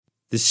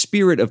The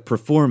spirit of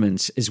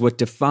performance is what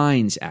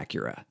defines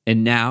Acura.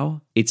 And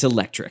now, it's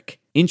electric.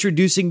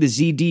 Introducing the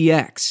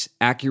ZDX,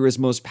 Acura's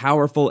most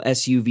powerful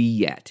SUV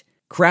yet.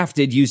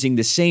 Crafted using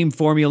the same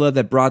formula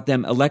that brought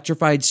them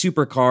electrified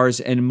supercars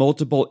and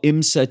multiple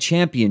IMSA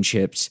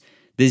championships,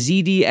 the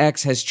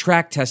ZDX has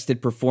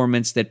track-tested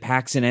performance that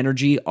packs an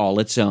energy all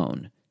its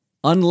own.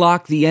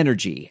 Unlock the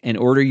energy and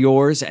order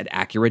yours at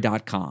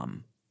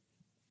Acura.com.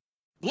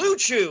 Blue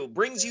Chew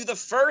brings you the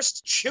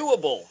first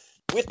chewable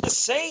with the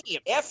same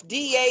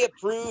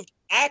FDA-approved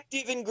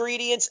active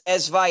ingredients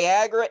as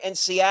Viagra and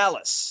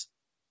Cialis.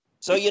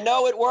 So you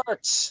know it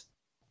works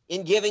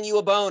in giving you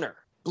a boner.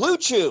 Blue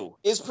Chew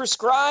is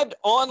prescribed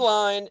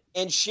online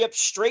and shipped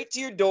straight to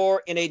your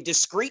door in a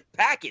discreet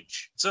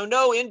package. So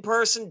no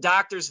in-person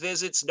doctor's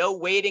visits, no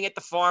waiting at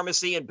the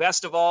pharmacy, and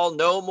best of all,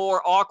 no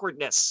more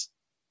awkwardness.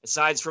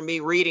 Aside from me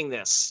reading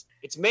this.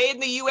 It's made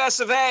in the US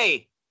of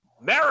A,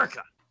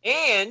 America.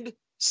 And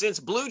since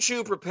Blue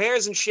Chew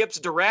prepares and ships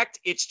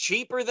direct, it's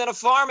cheaper than a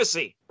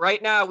pharmacy.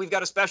 Right now, we've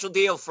got a special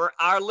deal for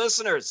our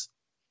listeners.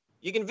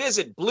 You can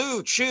visit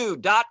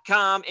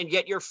BlueChew.com and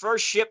get your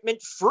first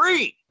shipment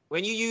free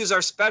when you use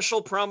our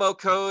special promo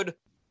code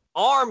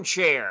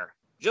ARMCHAIR.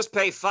 Just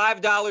pay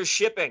 $5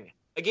 shipping.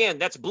 Again,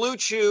 that's Blue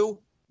Chew,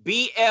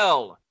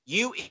 BLUE,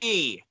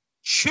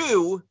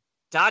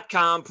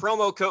 Chew.com,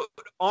 promo code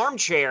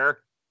ARMCHAIR,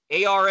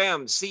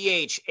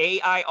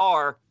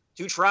 ARMCHAIR,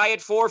 to try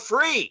it for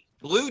free.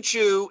 Blue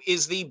Chew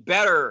is the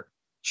better,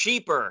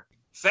 cheaper,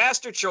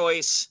 faster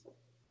choice.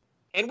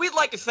 And we'd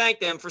like to thank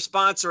them for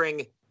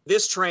sponsoring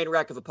this train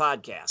wreck of a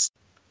podcast.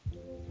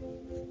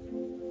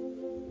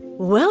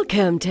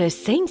 Welcome to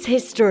Saints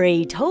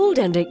History, told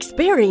and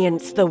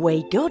experienced the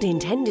way God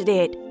intended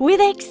it, with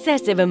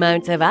excessive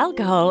amounts of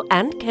alcohol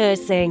and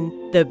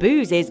cursing. The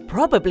booze is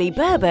probably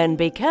bourbon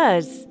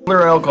because...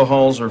 Other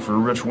alcohols are for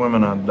rich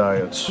women on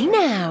diets.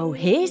 Now,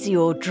 here's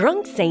your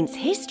Drunk Saints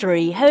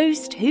History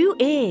host, who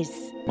is...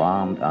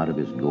 bombed out of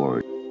his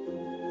gourd.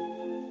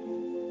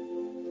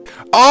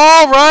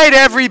 All right,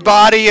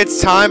 everybody,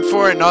 it's time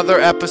for another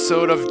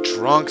episode of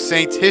Drunk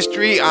Saints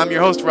History. I'm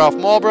your host, Ralph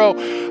Marlboro.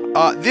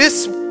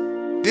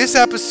 This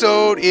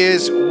episode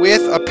is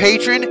with a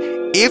patron.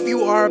 If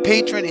you are a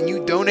patron and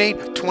you donate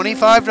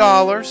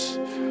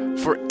 $25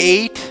 for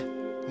 8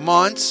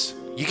 months,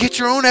 you get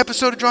your own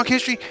episode of Drunk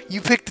History.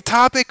 You pick the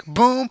topic,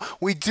 boom,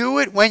 we do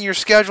it when your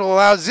schedule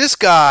allows. This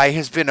guy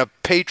has been a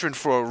patron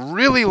for a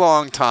really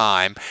long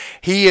time.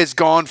 He has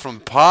gone from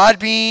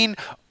Podbean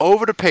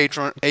over to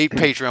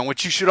Patreon,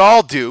 which you should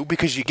all do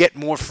because you get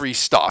more free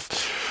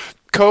stuff.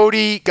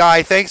 Cody,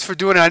 Guy, thanks for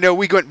doing it. I know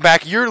we went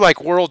back. You're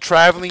like world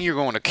traveling. You're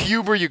going to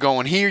Cuba. You're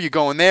going here. You're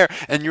going there.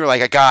 And you're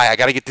like, a guy, I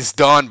got to get this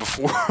done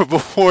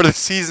before the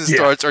season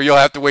starts, or you'll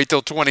have to wait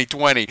till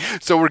 2020.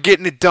 So we're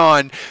getting it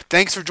done.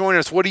 Thanks for joining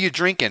us. What are you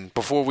drinking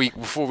before we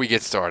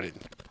get started?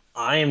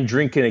 I am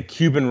drinking a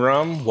Cuban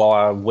rum while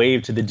I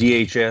wave to the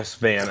DHS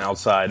van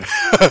outside.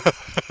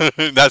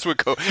 That's what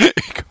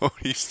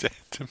Cody said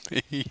to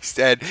me. He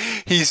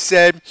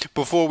said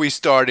before we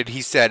started,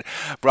 he said,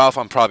 Ralph,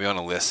 I'm probably on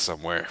a list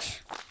somewhere.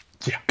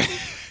 Yeah.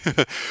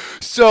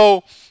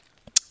 So,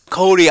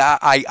 Cody,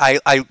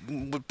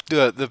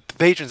 the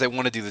patrons that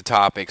want to do the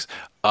topics,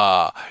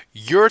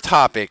 your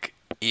topic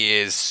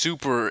is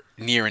super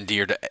near and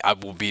dear to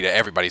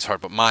everybody's heart,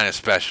 but mine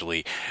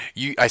especially.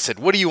 I said,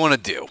 what do you want to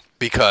do?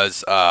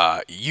 Because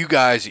you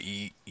guys,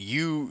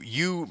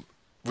 you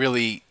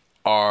really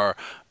are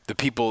the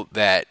people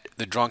that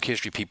the Drunk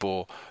History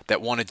people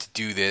that wanted to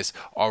do this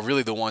are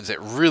really the ones that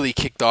really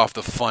kicked off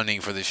the funding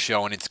for this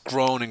show, and it's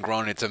grown and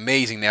grown. It's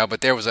amazing now,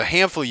 but there was a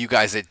handful of you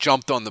guys that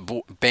jumped on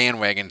the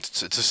bandwagon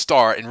to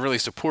start and really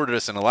supported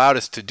us and allowed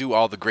us to do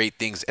all the great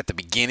things at the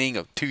beginning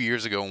of 2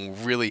 years ago when we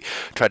really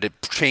tried to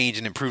change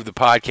and improve the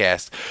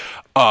podcast.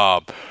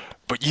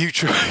 But you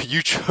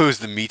chose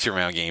the Meet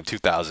Around game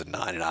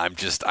 2009, and I'm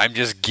just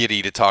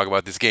giddy to talk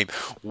about this game.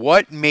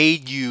 What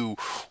made you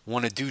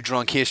want to do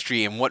Drunk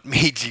History, and what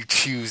made you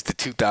choose the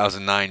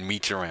 2009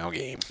 Meet Around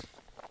game?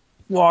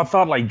 Well, I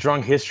thought like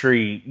Drunk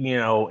History,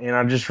 and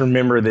I just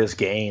remember this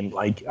game.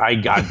 Like I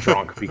got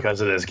drunk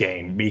because of this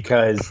game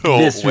because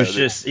this was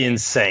just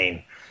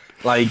insane.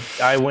 Like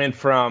I went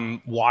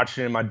from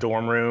watching in my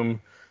dorm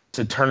room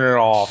to turning it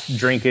off,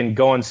 drinking,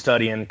 going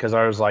studying, because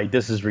I was like,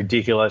 this is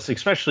ridiculous,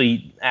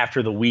 especially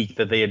after the week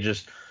that they had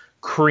just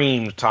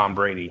creamed Tom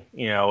Brady,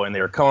 and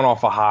they were coming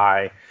off a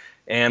high,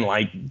 and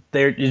like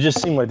it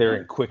just seemed like they were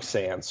in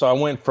quicksand. So I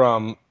went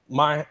from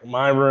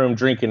my room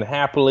drinking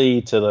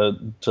happily to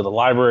the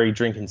library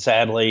drinking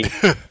sadly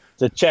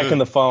to checking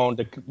the phone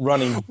to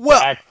running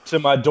back to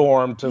my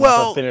dorm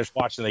to finish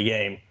watching the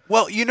game.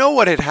 Well, you know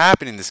what had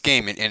happened in this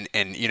game,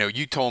 and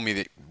you told me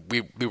that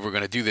we were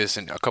going to do this,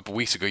 and a couple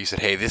weeks ago you said,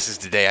 hey, this is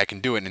the day I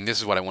can do it, and this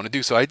is what I want to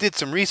do. So I did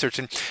some research,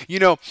 and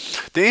the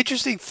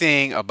interesting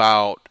thing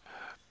about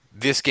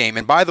this game,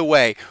 and by the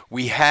way,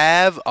 we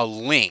have a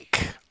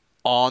link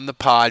on the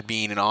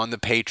Podbean and on the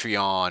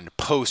Patreon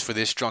post for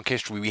this Drunk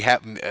History, we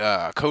have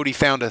Cody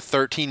found a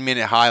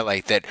 13-minute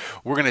highlight that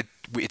we're gonna.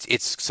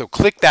 So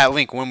click that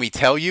link when we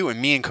tell you,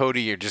 and me and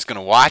Cody are just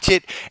gonna watch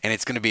it, and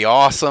it's gonna be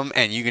awesome,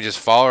 and you can just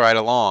follow right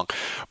along.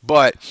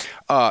 But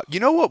you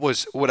know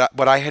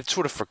what I had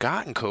sort of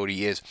forgotten,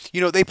 Cody, is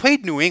they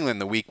played New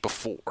England the week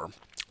before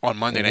on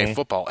Monday Night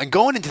Football, and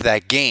going into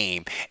that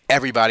game,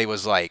 everybody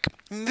was like,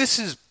 "This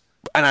is."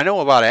 And I know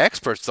a lot of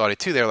experts thought it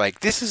too. They're like,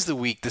 this is the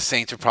week the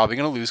Saints are probably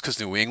going to lose because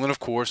New England, of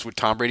course, with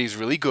Tom Brady is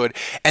really good.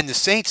 And the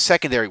Saints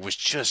secondary was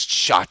just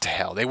shot to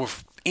hell. They were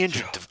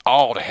injured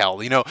all to hell.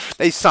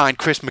 They signed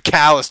Chris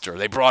McAllister.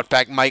 They brought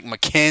back Mike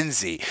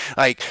McKenzie.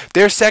 Like,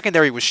 their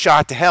secondary was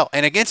shot to hell.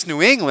 And against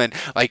New England,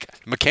 like,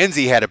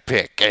 McKenzie had a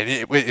pick, and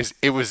it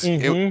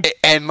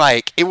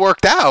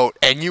worked out.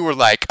 And you were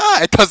like,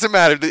 it doesn't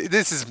matter.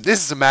 This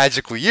is a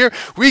magical year.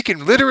 We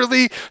can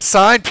literally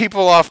sign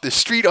people off the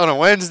street on a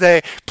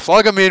Wednesday,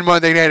 plug them in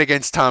Monday night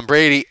against Tom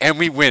Brady, and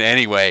we win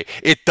anyway.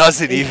 It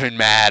doesn't even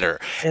matter.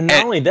 And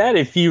not only that,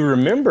 if you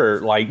remember,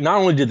 like, not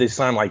only did they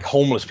sign like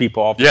homeless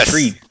people off the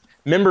street,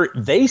 remember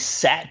they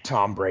sat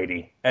Tom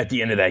Brady at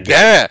the end of that game.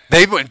 Yeah,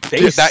 they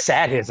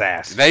sat his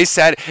ass. They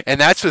sat,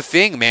 and that's the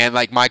thing, man.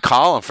 Like my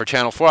column for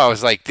Channel 4, I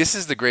was like, this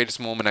is the greatest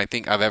moment I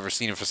think I've ever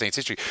seen for Saints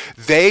history.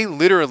 They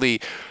literally.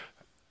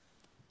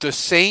 The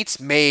Saints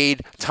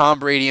made Tom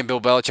Brady and Bill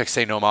Belichick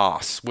say no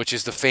mas, which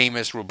is the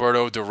famous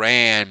Roberto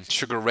Duran,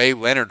 Sugar Ray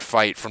Leonard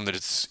fight in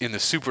the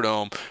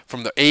Superdome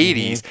from the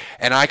 80s.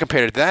 And I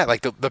compared it to that.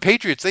 Like the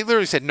Patriots, they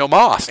literally said no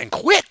mas and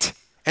quit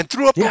and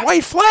threw up the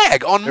white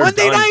flag on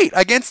Monday night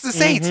against the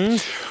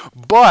Saints.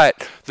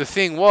 But the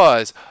thing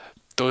was,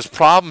 those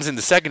problems in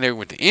the secondary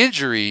with the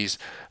injuries,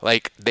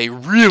 like they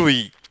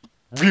really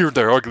reared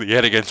their ugly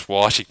head against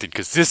Washington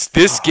because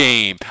this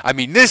game, I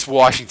mean, this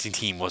Washington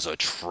team was a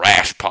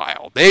trash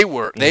pile. They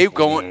were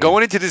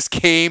going into this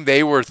game.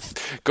 They were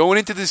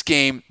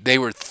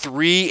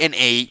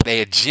 3-8. They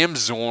had Jim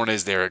Zorn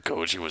as their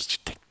coach. He was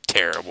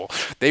terrible.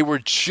 They were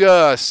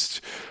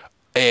just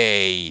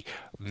a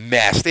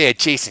mess. They had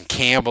Jason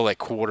Campbell at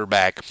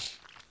quarterback.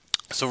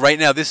 So right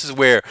now, this is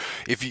where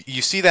if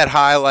you see that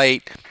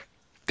highlight.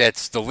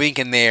 That's the link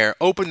in there.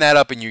 Open that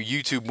up in your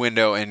YouTube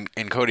window, and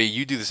Cody,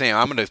 you do the same.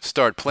 I'm going to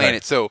start playing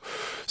it. So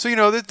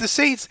the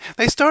Saints,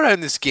 they start out in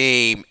this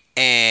game,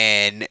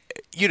 and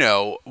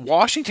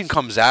Washington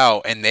comes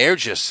out, and they're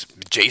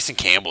Jason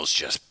Campbell's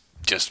just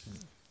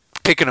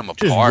picking them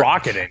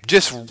apart,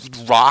 just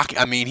rock.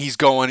 I mean, he's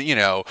going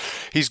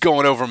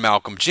over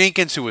Malcolm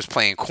Jenkins, who was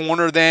playing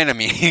corner then. I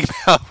mean,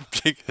 Malcolm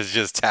Jenkins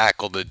just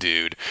tackled the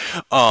dude.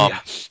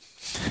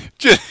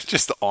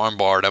 Just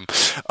armbarred him,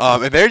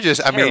 and they're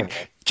just. I mean,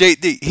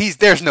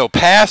 there's no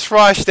pass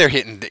rush. They're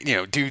hitting,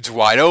 dudes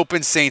wide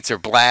open. Saints are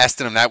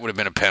blasting them. That would have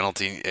been a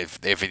penalty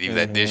if they did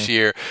that this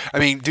year. I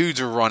mean,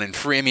 dudes are running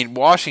free. I mean,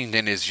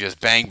 Washington is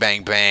just bang,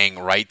 bang, bang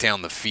right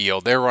down the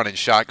field. They're running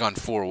shotgun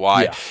 4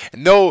 wide.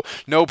 Yeah.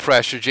 No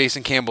pressure.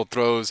 Jason Campbell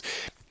throws.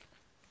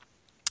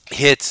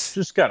 Hits.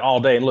 Just got all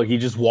day, and look, he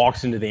just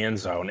walks into the end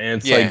zone,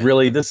 and it's like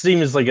really, this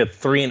team is like a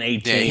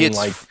 3-8 team,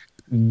 like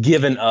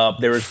given up.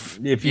 There was,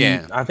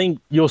 I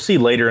think you'll see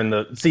later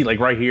like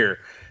right here.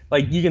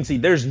 Like, you can see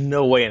there's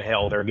no way in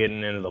hell they're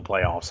getting into the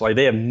playoffs. Like,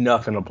 they have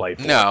nothing to play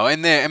for. No,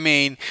 and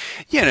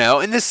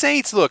and the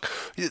Saints, look,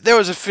 there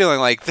was a feeling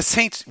like the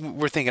Saints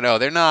were thinking,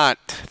 they're not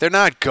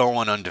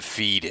going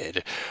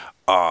undefeated.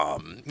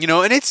 And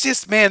it's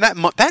just, man,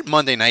 that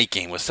Monday night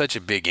game was such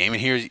a big game.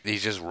 And here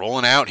he's just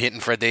rolling out, hitting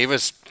Fred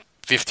Davis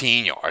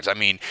 15 yards. I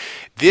mean,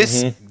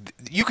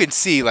 you can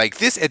see, like,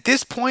 this at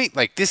this point,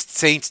 like, this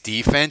Saints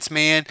defense,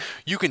 man,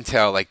 you can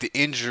tell, like, the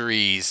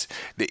injuries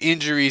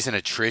and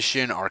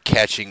attrition are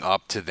catching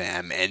up to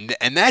them.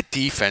 And that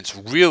defense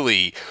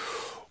really,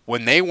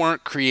 when they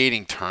weren't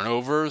creating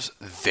turnovers,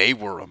 they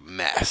were a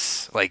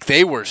mess. Like,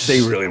 they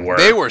really were.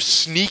 They were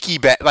sneaky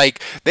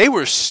they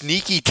were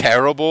sneaky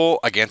terrible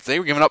against. They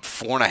were giving up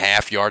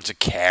 4.5 yards a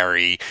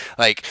carry.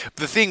 Like,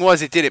 the thing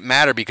was, it didn't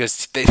matter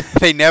because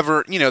they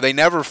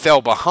never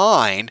fell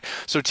behind,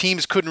 so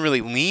teams couldn't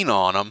really lean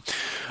on them.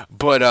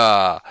 But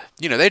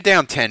they're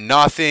down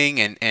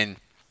 10-0, and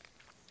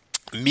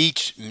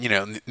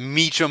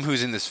Meacham,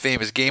 who's in this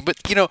famous game, but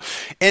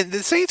and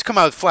the Saints come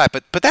out flat,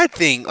 but that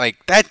thing,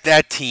 like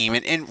that team,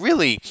 and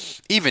really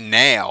even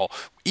now,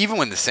 even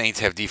when the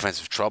Saints have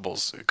defensive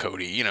troubles,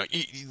 Cody, you're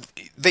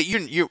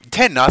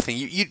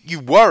 10-0, you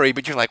worry,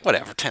 but you're like,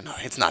 whatever,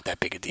 10-0, it's not that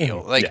big a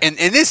deal. Like, and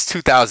this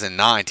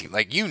 2009 team,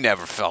 like, you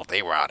never felt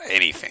they were out of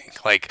anything.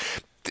 Like,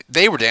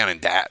 they were down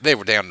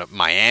to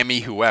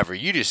Miami, whoever.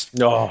 You just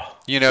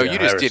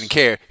didn't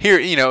care.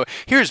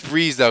 Here's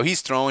Breeze though.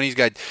 He's throwing. He's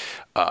got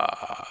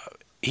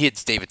he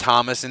hits David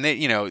Thomas, and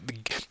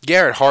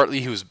Garrett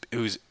Hartley, who's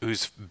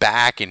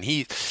back, and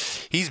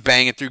he's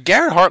banging through.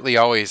 Garrett Hartley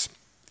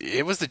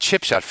it was the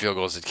chip shot field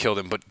goals that killed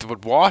him,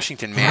 but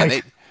Washington,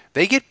 man,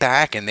 they get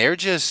back, and they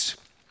just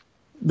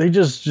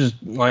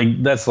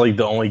like, that's like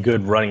the only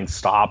good running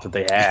stop that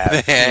they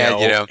have.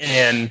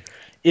 And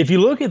if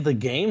you look at the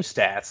game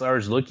stats I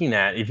was looking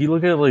at, if you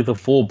look at like the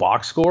full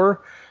box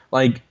score,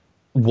 like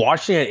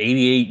watching at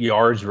 88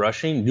 yards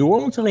rushing, New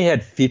Orleans only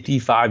had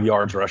 55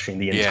 yards rushing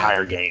the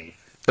entire game.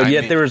 But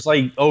yet there was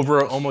like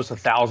over almost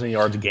 1,000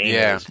 yards a game.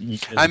 Yeah.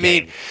 I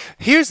mean,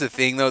 here's the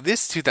thing, though.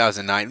 This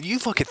 2009, you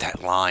look at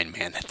that line,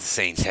 man, that the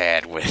Saints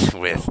had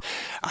with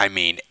I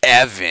mean,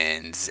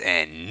 Evans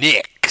and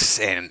Nix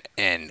and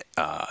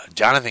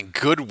Jonathan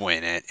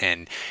Goodwin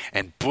and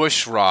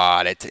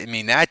Bushrod. I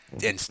mean, that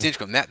and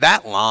Stinchcomb.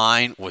 That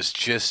line was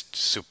just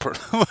super.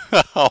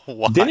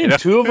 Didn't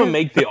two of them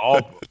make the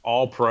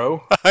all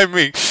pro? I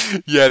mean,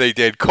 yeah, they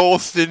did.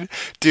 Colston,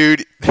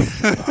 dude,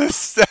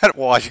 that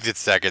Washington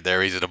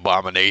secondary is an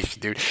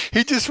abomination, dude.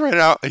 He just ran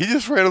out. He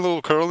just ran a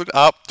little curling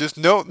up. Just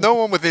no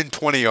one within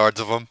 20 yards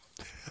of him.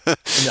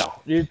 No,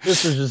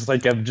 this was just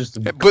like a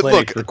but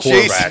look,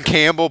 Jason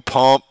Campbell,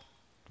 pump,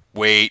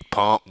 wait,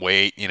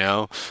 you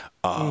know.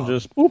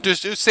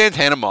 Just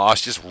Santana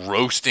Moss just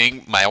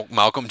roasting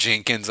Malcolm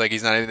Jenkins like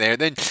he's not even there.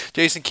 Then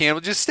Jason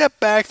Campbell just step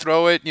back,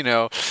 throw it. You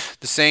know,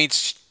 the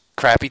Saints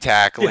crappy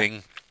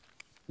tackling.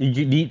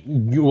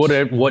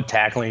 What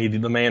tackling?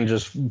 The man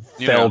just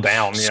fell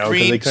down. You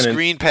know,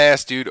 screen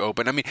pass, dude,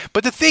 open. I mean,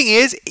 but the thing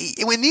is,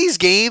 when these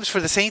games for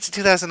the Saints in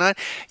 2009,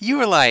 you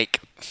were like,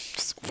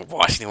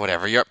 Washington,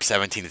 whatever. You're up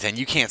 17-10.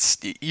 You can't.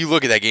 You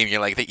look at that game, you're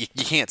like, you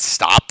can't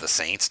stop the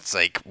Saints. It's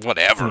like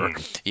whatever,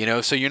 you know.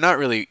 So you're not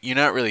really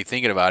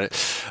thinking about it.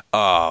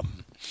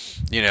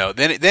 You know,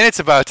 then it's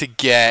about to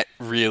get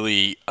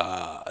really.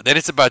 Then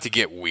it's about to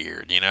get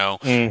weird. You know,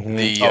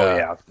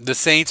 the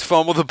Saints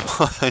fumble the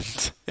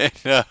punt.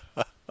 And,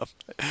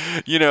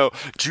 you know,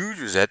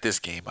 Juju's at this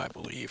game, I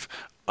believe.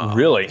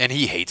 Really, and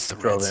he hates the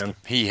Redskins.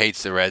 He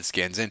hates the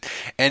Redskins,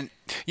 and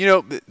you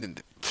know.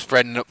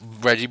 Spreading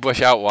Reggie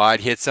Bush out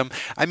wide, hits him.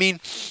 I mean,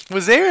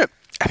 was there?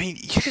 I mean,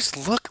 you just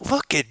look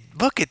at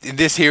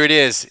this. Here it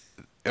is,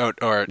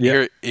 or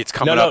here it's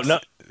coming up. No.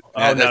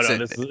 Oh, no.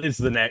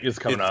 It's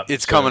coming up.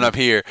 It's coming up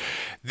here.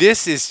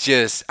 This is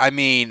just. I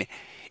mean,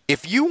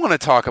 if you want to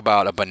talk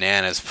about a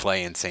bananas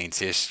play in Saints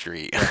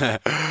history,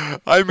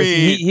 I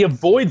mean, he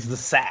avoids the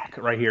sack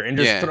right here and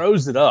just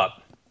throws it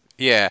up.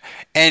 Yeah,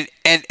 and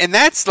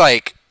that's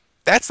like.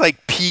 That's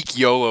like peak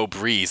YOLO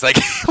Breeze. Like,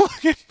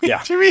 look at me,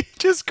 Jimmy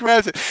just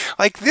grabs it.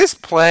 Like, this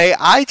play,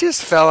 I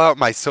just fell out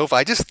my sofa.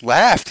 I just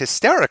laughed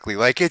hysterically.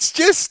 Like, I'm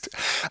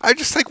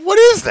just like, what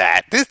is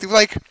that? This,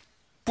 like,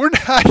 we're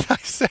not, I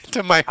said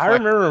to my I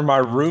remember my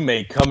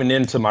roommate coming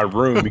into my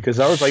room because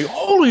I was like,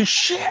 holy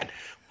shit,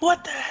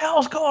 what the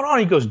hell's going on?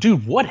 He goes,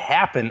 dude, what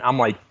happened? I'm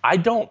like, I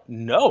don't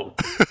know.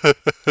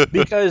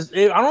 Because,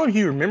 I don't know if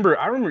you remember,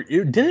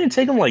 didn't it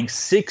take him like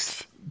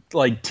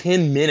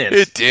 10 minutes.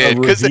 It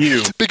did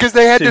because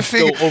they had to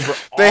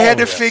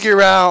figure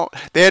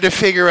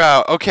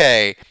out.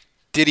 Okay,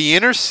 did he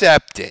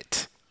intercept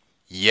it?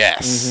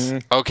 Yes. Mm-hmm.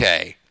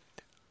 Okay.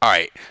 All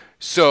right.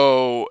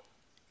 So,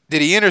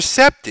 did he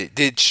intercept it?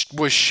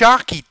 Was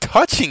Shockey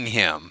touching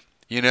him?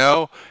 You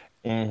know,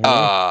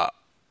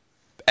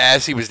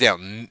 as he was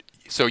down.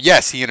 So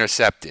yes, he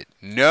intercepted.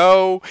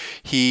 No,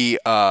 he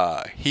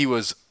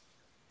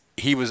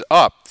was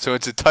up, so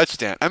it's a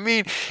touchdown. I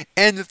mean,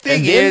 and the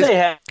thing is, they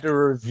had to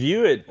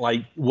review it.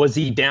 Like, was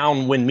he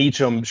down when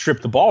Meacham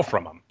stripped the ball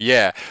from him?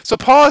 Yeah. So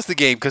pause the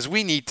game because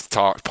we need to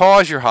talk.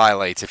 Pause your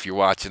highlights if you're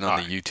watching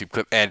on the YouTube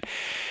clip, and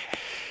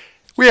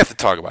we have to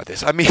talk about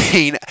this. I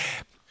mean,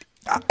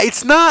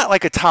 it's not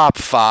like a top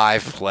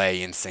 5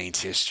 play in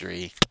Saints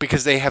history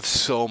because they have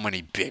so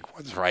many big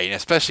ones, right? And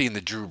especially in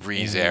the Drew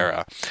Brees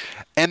era,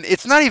 and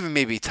it's not even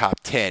maybe top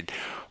 10.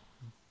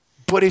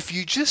 But if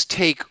you just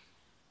take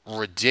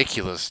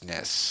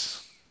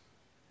ridiculousness,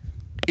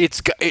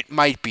 it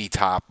might be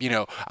top. You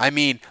know, I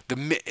mean,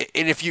 and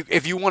if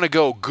you want to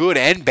go good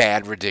and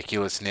bad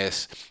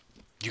ridiculousness,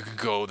 you can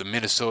go the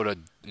Minnesota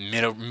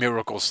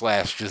miracle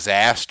 /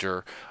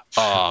 disaster.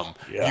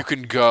 You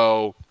can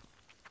go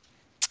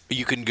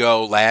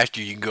last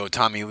year. You can go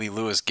Tommy Lee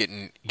Lewis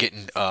getting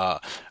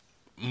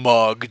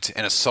mugged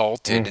and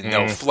assaulted and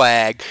no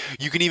flag.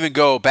 You can even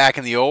go back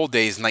in the old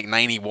days in like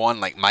 91,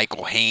 like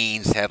Michael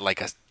Haynes had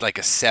like a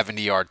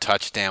 70-yard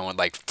touchdown with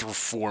like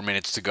 4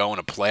 minutes to go in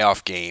a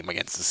playoff game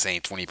against the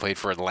Saints when he played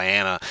for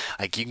Atlanta.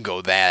 Like, you can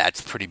go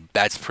that.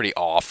 That's pretty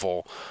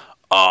awful.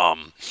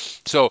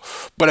 So,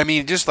 but I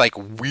mean, just like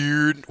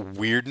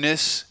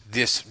weirdness,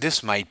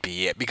 this might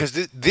be it because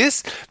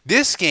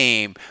this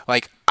game,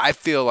 like, I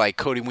feel like,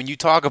 Cody, when you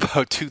talk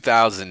about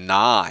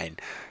 2009,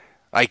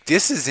 like,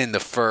 this is in the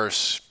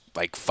first,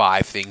 like,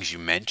 5 things you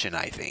mentioned,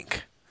 I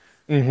think.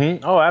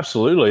 Mm-hmm. Oh,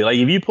 absolutely. Like,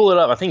 if you pull it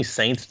up, I think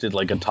Saints did,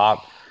 like, a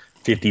top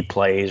 50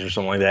 plays or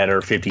something like that,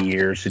 or 50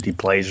 years, 50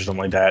 plays or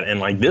something like that.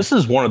 And, like, this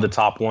is one of the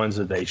top ones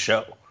that they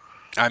show.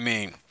 I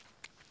mean,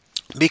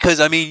 because,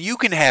 I mean, you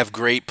can have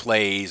great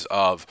plays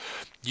of,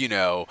 you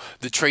know,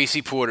 the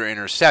Tracy Porter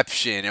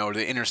interception or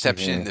the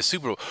interception in the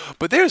Super Bowl.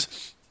 But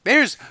there's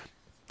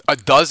a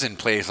dozen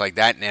plays like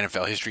that in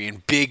NFL history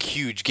in big,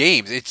 huge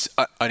games. It's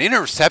an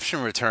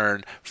interception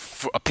return.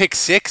 A pick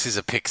six is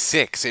a pick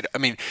six.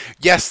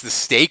 Yes, the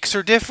stakes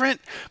are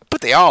different, but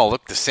they all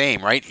look the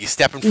same, right? You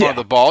step in front of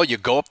the ball, you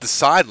go up the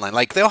sideline.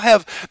 Like they'll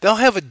have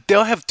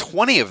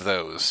 20 of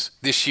those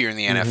this year in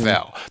the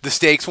NFL. The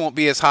stakes won't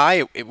be as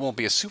high. It won't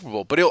be a Super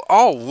Bowl, but it'll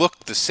all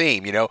look the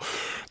same.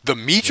 The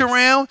meet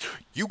around,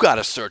 you got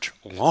to search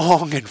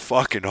long and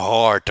fucking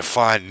hard to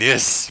find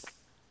this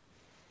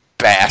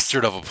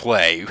bastard of a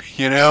play,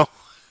 I know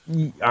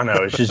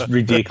it's just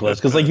ridiculous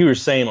because, like you were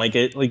saying, like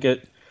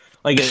a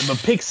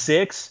pick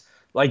six,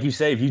 like you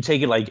say, if you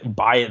take it like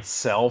by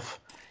itself,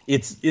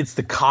 it's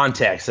the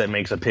context that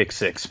makes a pick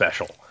six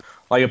special.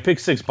 Like a pick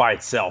six by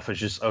itself is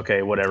just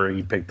okay, whatever,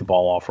 you pick the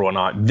ball off or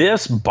whatnot.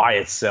 This by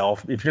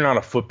itself, if you're not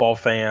a football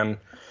fan,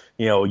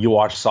 you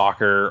watch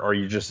soccer or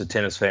you're just a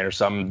tennis fan or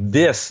something,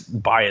 this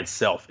by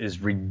itself is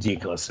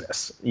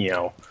ridiculousness.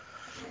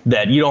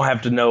 That you don't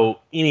have to know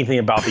anything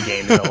about the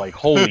game to know, like,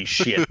 holy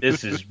shit,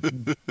 this is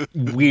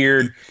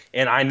weird,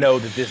 and I know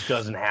that this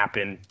doesn't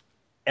happen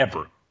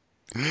ever.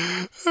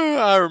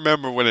 I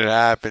remember when it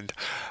happened,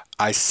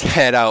 I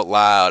said out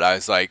loud, I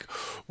was like,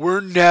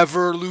 we're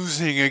never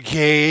losing a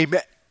game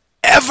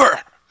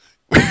ever.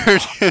 We're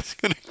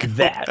just going to go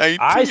that.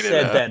 I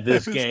said that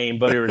this game,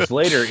 but it was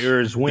later.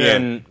 It was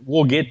when,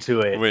 we'll get to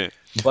it.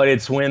 But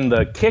it's when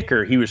the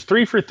kicker, he was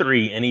 3 for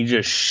 3, and he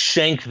just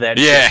shanked that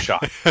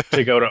shot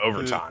to go to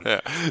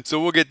overtime.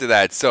 So we'll get to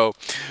that. So,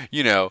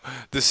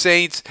 the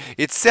Saints,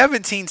 it's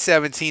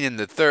 17-17 in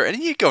the third,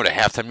 and you go to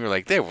halftime, you're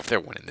like, they're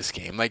winning this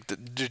game. Like,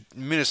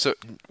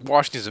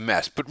 Washington's a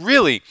mess. But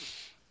really,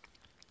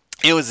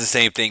 it was the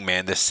same thing,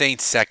 man. The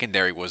Saints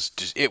secondary was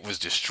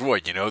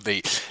destroyed.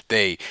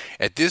 They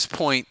at this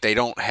point they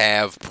don't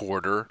have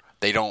Porter.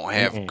 They don't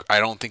have. I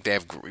don't think they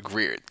have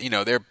Greer.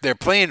 They're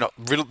playing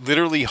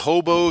literally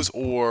hobos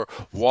or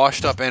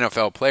washed up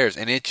NFL players,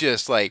 and it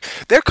just like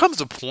there comes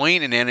a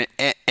point in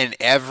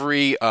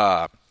every.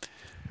 Oh,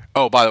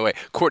 by the way,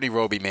 Courtney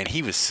Roby, man,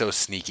 he was so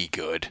sneaky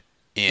good.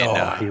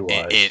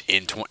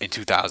 In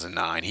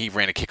 2009, he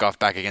ran a kickoff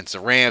back against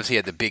the Rams. He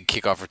had the big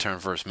kickoff return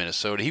versus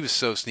Minnesota. He was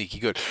so sneaky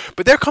good.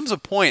 But there comes a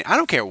point, I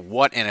don't care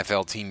what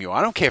NFL team you are,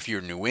 I don't care if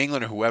you're New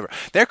England or whoever,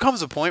 there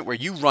comes a point where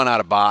you run out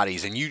of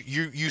bodies and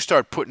you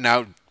start putting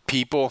out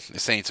people. The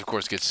Saints, of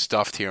course, get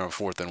stuffed here on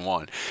 4th and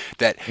 1.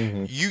 That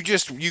you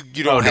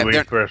don't have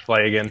their first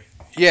play again.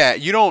 Yeah,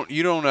 you don't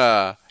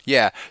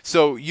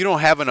so you don't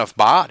have enough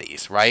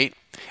bodies, right?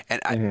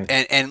 And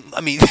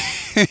I mean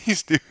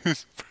these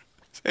dudes,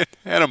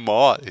 Santana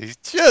Moss, he's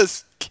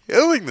just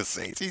killing the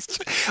Saints. He's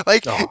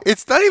like,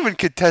 it's not even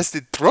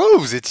contested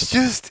throws. It's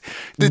just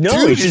dude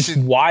is just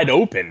wide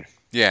open.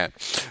 Yeah.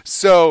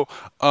 So,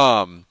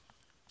 and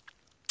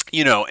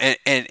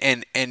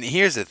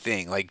here's the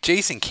thing. Like,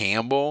 Jason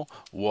Campbell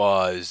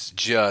was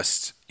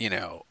just,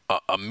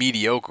 a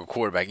mediocre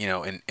quarterback,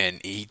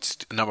 and he's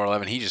number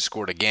 11. He just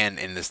scored again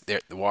in this.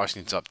 The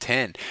Washington's up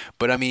 10.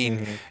 But I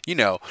mean,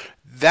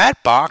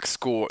 that box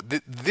score,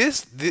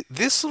 this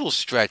little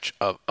stretch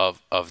of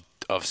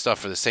stuff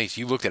for the Saints.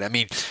 You looked at. I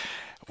mean,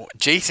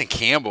 Jason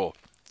Campbell,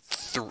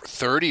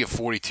 30 of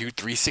 42,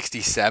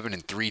 367,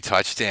 and 3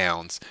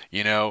 touchdowns.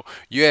 You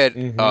had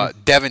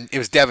Devin. It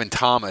was Devin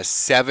Thomas,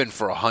 7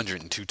 for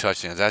 102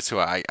 touchdowns. That's who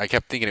I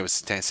kept thinking it was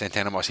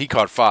Santana Moss. He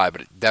caught 5,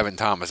 but Devin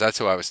Thomas. That's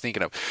who I was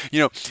thinking of.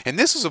 And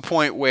this was a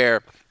point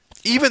where,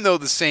 even though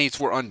the Saints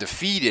were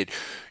undefeated,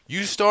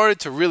 you started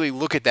to really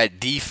look at that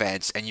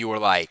defense, and you were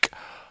like,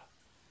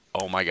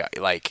 oh my God,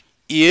 like,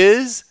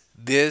 is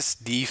this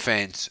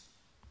defense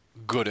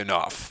good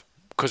enough?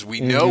 Because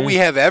we know we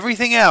have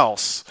everything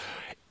else.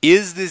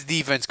 Is this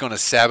defense going to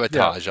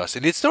sabotage us?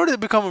 And it started to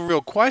become a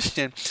real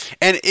question,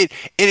 and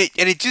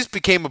it just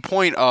became a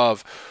point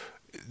of,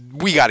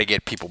 we got to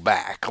get people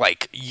back.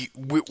 Like, you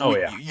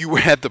were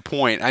at the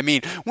point. I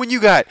mean, when you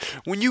got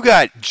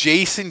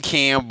Jason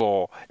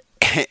Campbell,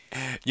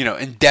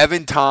 and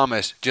Devin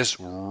Thomas just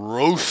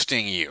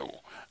roasting you.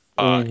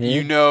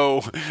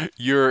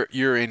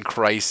 You're in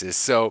crisis.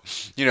 So,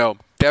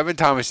 Devin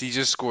Thomas, he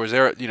just scores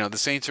there. The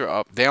Saints are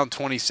up, down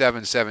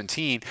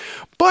 27-17.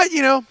 But,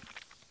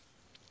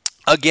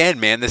 again,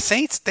 man, the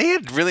Saints, they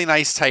had really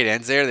nice tight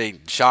ends there.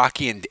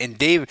 Shockey and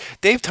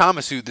Dave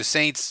Thomas, who the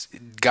Saints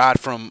got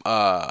from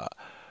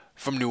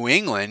New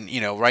England,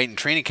 right in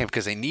training camp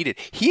because they needed.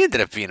 He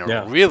ended up being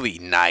a really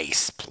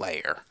nice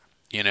player.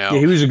 Yeah,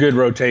 he was a good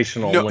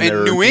rotational.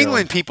 New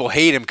England people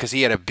hate him because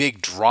he had a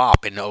big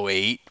drop in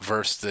 2008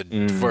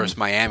 versus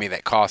Miami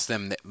that cost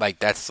them. Like,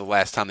 that's the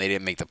last time they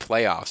didn't make the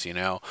playoffs.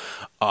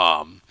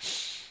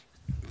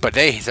 But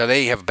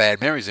they have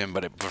bad memories of him.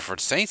 But for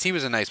the Saints, he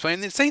was a nice player.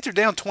 And the Saints are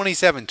down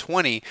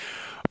 27-20.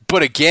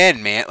 But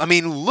again, man, I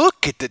mean,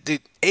 look at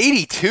the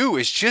 82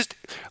 is just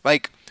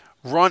like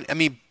run. I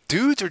mean,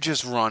 dudes are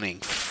just running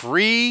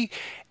free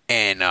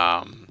and.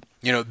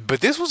 But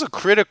this was a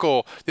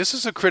critical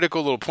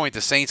little point.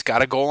 The Saints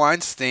got a goal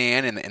line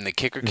stand, and the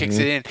kicker kicks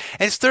it in,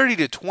 and it's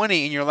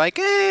 30-20, and you're like,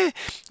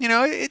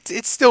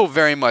 it's still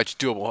very much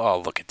doable. Oh,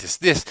 look at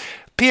this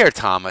Pierre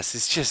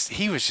Thomas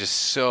he was just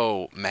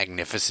so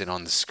magnificent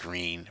on the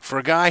screen for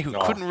a guy who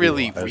couldn't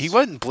really, he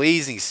wasn't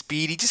blazing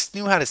speed. He just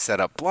knew how to set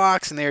up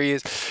blocks, and there he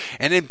is.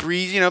 And then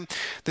Breeze,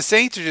 the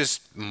Saints are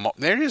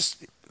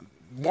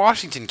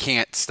Washington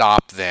can't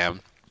stop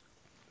them.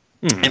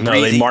 And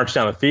they marched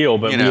down the field,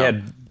 but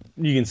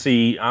you can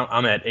see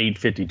I'm at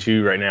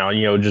 8:52 right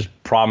now, just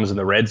problems in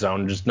the red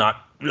zone, just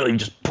not really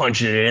just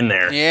punching it in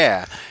there.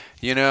 Yeah.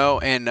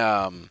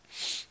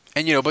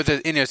 But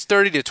it's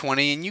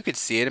 30-20, and you could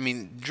see it. I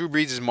mean, Drew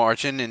Brees is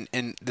marching,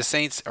 and the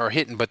Saints are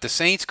hitting, but the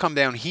Saints come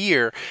down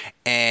here,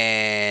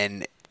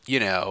 and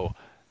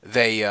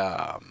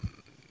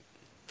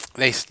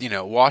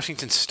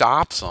Washington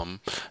stops them,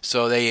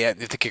 so they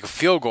have to kick a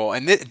field goal.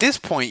 And at this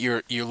point,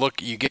 you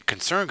get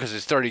concerned because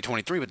it's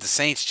 30-23, but the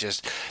Saints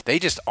just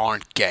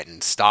aren't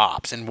getting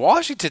stops. And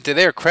Washington, to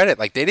their credit,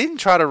 they didn't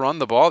try to run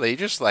the ball. They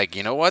just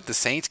the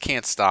Saints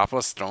can't stop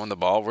us throwing the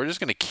ball. We're just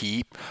going to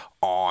keep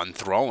on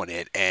throwing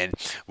it, and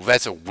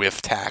that's a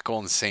whiff tackle,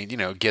 and the Saints,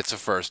 gets a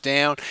first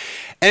down.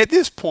 And at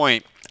this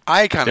point,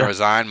 I kind of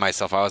resigned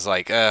myself. I was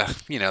like,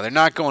 they're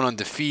not going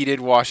undefeated.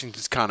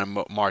 Washington's kind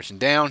of marching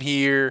down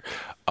here.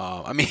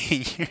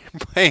 You're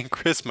playing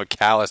Chris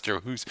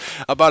McAllister, who's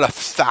about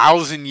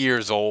 1,000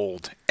 years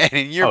old,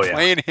 and you're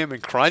playing him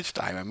in crunch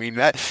time. I mean,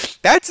 that's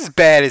as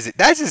bad as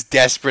that's as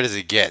desperate as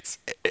it gets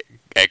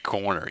at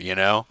corner,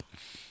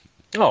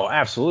 Oh,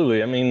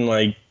 absolutely. I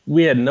mean,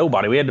 we had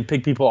nobody. We had to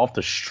pick people off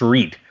the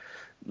street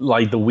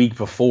the week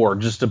before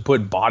just to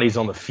put bodies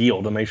on the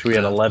field to make sure we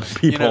had 11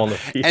 people on the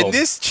field. And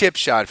this chip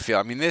shot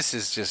field, this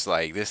is just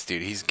this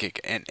dude, he's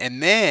kicking.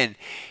 And then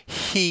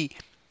he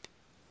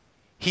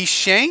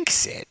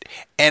shanks it,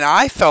 and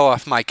I fell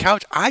off my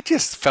couch. I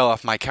just fell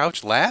off my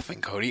couch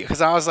laughing, Cody,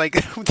 because I was like,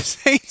 the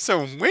Saints are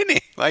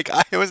winning.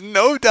 There was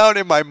no doubt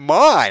in my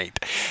mind.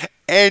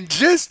 And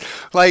just,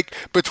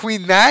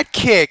 between that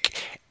kick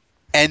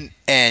and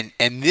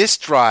this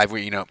drive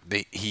where, Drew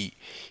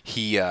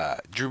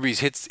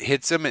Brees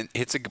hits him and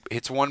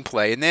hits one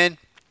play, and then,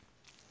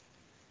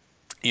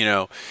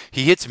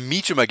 he hits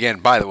Meacham again.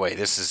 By the way,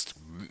 this is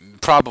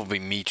probably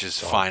Meach's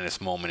finest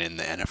moment in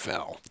the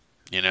NFL.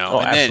 And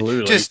absolutely.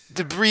 Then just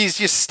the Breeze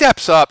just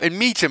steps up, and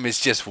Meacham is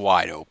just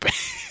wide open.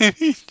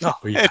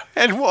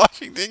 And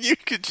Washington, you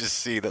could just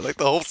see that,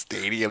 the whole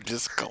stadium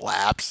just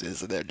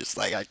collapses, and they're just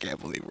I can't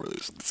believe we're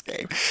losing this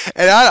game.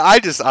 And I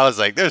was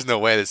like, there's no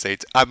way the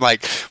Saints. I'm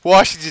like,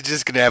 Washington's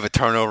just gonna have a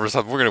turnover or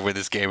something. We're gonna win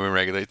this game in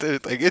regulation.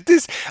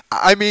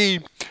 I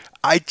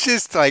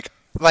just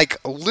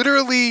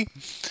literally.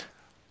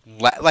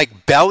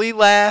 Belly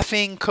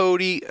laughing,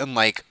 Cody, and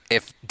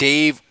if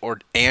Dave or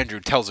Andrew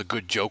tells a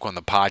good joke on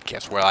the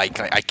podcast where I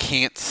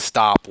can't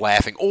stop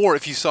laughing, or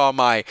if you saw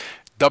my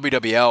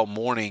WWL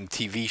morning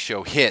TV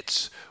show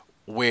Hits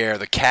where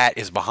the cat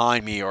is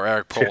behind me, or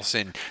Eric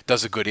Paulson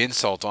does a good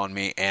insult on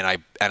me, and I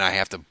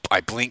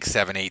blink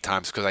 7-8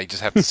 times because I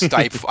just have to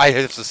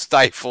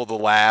stifle the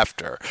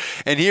laughter.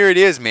 And here it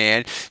is,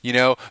 man.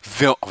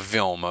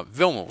 Vilma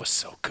was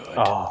so good.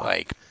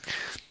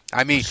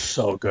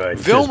 So good.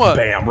 Vilma, just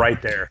bam,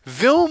 right there.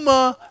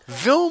 Vilma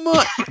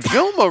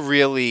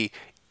really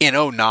in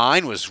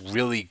 2009 was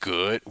really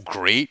great.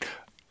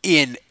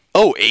 In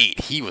 2008,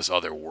 he was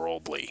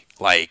otherworldly.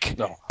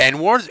 And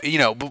Warren's,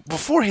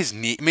 before his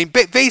knee,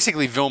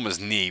 basically Vilma's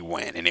knee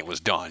went and it was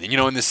done.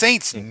 And the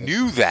Saints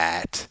knew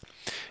that.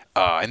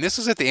 And this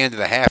was at the end of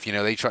the half.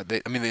 They tried.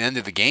 The end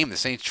of the game, the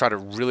Saints tried a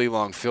really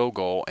long field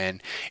goal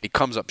and it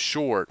comes up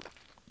short.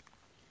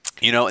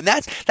 And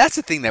that's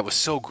the thing that was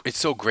it's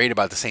so great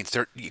about the Saints.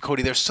 They're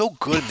so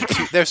good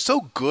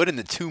in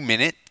the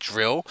 2-minute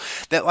drill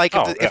that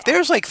if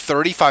there's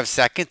 35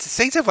 seconds, the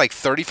Saints have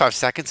 35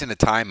 seconds in a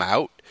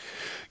timeout.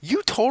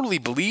 You totally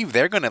believe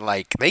they're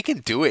gonna they can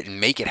do it and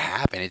make it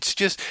happen. It's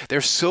just they're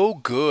so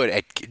good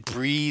at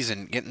Breeze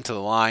and getting to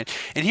the line.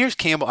 And here's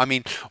Campbell.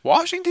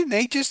 Washington,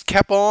 they just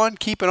kept on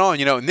keeping on.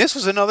 And this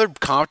was another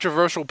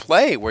controversial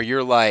play where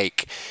you're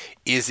like,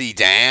 is he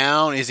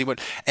down? Is he what?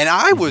 And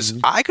I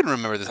can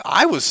remember this.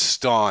 I was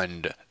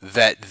stunned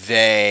that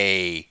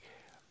they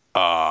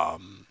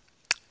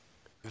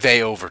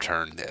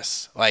overturned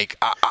this.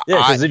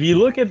 Because if you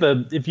look at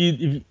if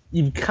you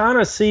kind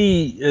of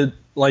see it,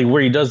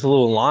 where he does the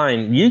little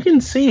line, you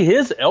can see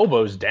his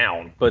elbows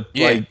down, but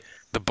the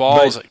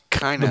ball's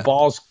kind of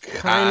out.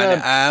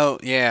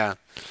 Yeah.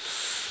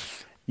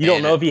 You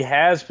don't know if he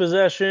has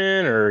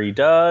possession or he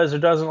does or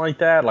doesn't like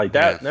that.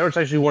 That was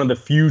actually one of the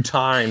few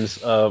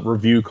times a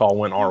review call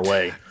went our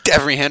way.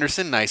 Devery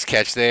Henderson, nice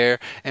catch there.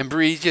 And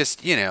Breeze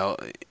just,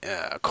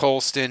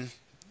 Colston,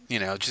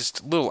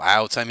 just little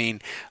outs.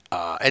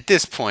 At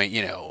this point,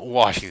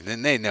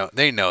 Washington, they know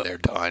they're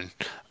done.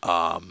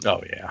 And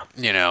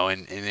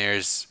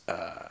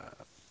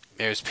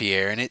there's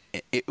Pierre. And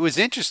it was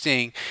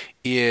interesting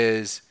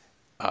is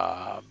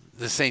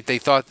the Saints, they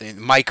thought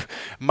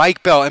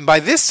Mike Bell, and by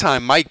this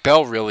time Mike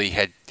Bell really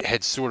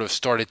had sort of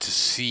started to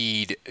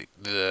cede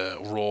the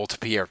role to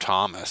Pierre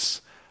Thomas.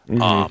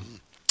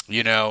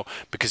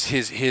 because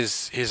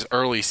his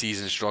early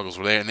season struggles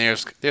were there, and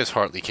there's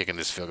Hartley kicking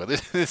this field goal.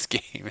 This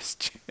game is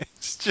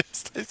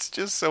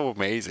just so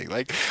amazing.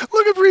 Like,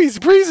 look at Breeze.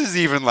 Breeze is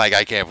even like,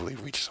 I can't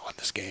believe we just won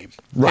this game.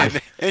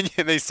 Right. And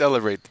they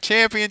celebrate the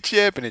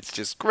championship, and it's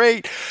just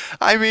great.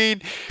 I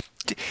mean,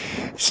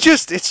 it's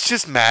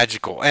just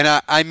magical.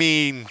 And I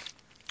mean,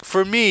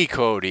 for me,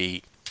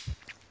 Cody,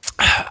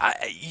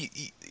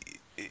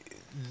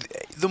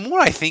 the more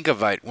I think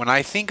of it, when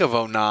I think of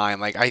 2009,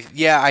 like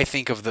I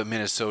think of the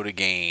Minnesota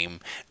game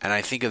and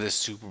I think of the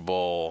Super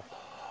Bowl,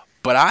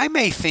 but I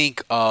may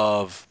think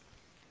of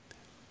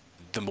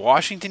the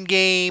Washington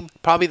game,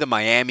 probably the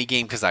Miami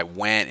game because I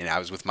went and I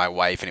was with my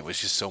wife and it was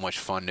just so much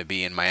fun to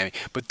be in Miami.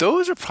 But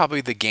those are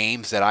probably the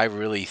games that I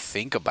really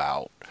think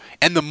about.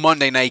 And the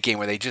Monday night game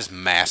where they just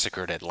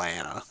massacred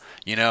Atlanta.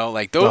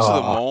 Like those are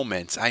the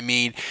moments. I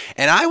mean,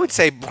 and I would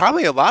say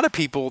probably a lot of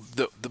people,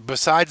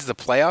 besides the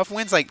playoff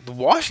wins, like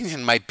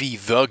Washington might be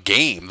the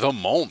game, the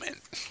moment.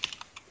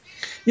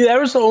 Yeah, that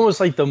was almost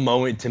like the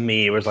moment to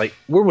me. It was like,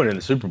 we're winning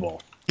the Super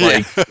Bowl.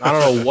 Like, yeah. I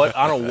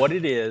don't know what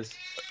it is.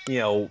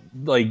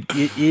 Like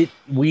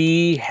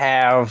we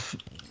have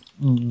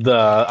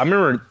I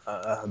remember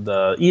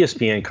the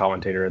ESPN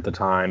commentator at the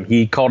time,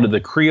 he called it the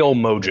Creole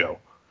Mojo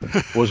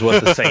was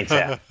what the Saints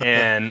had.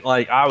 And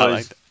like, I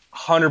was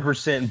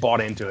 100% bought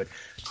into it.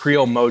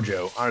 Creole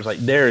Mojo. I was like,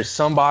 there is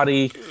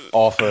somebody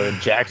off of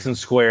Jackson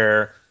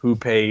Square who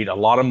paid a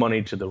lot of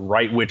money to the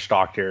right witch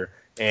doctor.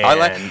 And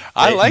I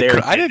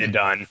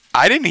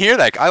didn't hear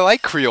that. I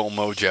like Creole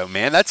Mojo,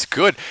 man. That's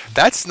good.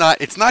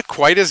 It's not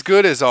quite as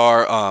good as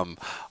our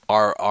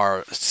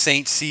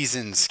Saints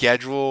season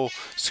schedule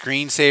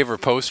screensaver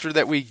poster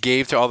that we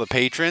gave to all the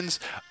patrons,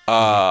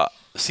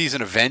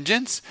 Season of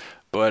Vengeance.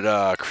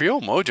 But Creole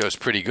Mojo is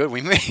pretty good.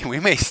 We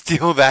may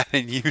steal that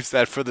and use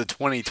that for the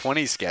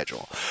 2020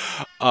 schedule.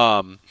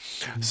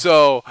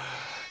 So,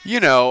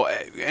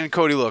 and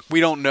Cody, look,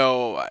 we don't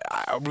know.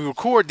 We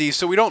record these,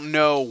 so we don't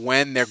know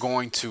when they're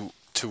going to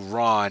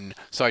run.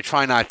 So I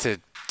try not to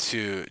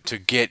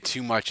get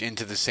too much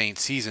into the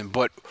Saints season.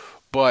 But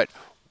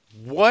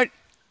what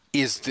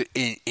is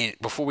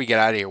before we get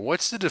out of here?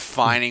 What's the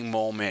defining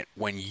moment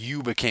when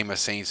you became a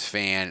Saints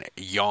fan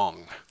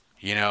young?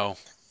 Like,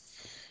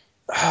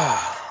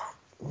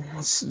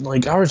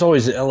 I was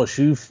always an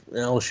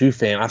LSU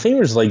fan. I think it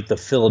was like the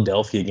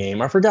Philadelphia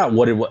game. I forgot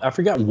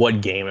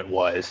what game it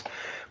was,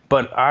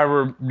 but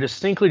I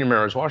distinctly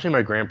remember I was watching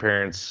my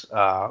grandparents'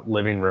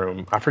 living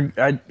room. I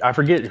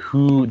forget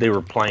who they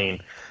were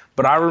playing,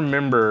 but I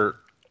remember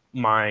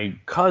my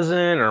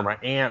cousin or my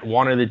aunt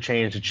wanted to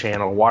change the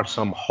channel, watch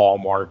some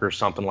Hallmark or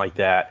something like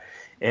that,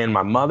 and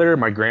my mother,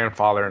 my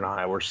grandfather, and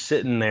I were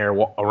sitting there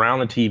around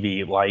the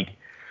TV like.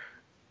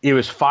 It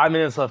was 5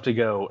 minutes left to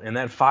go, and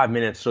that 5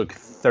 minutes took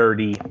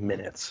 30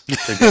 minutes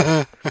to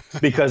go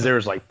because there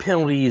was like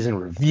penalties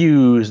and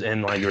reviews,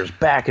 and like there was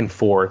back and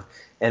forth,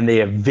 and they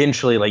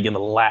eventually, like in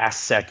the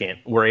last second,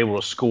 were able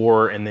to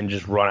score and then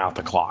just run out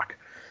the clock.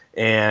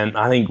 And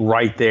I think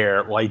right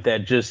there, like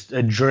that just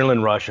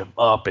adrenaline rush of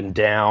up and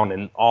down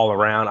and all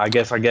around. I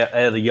guess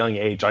at a young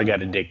age, I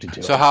got addicted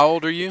to it. So how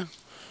old are you?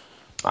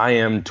 I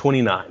am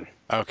 29.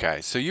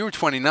 Okay, so you were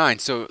 29,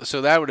 so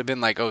that would have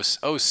been like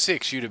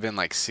 06, you'd have been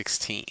like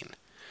 16.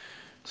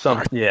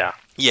 Yeah.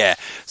 Yeah,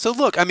 so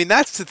look, I mean,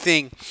 that's the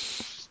thing,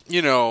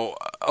 a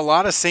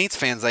lot of Saints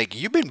fans, like,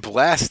 you've been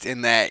blessed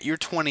in that you're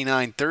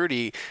 29,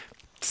 30,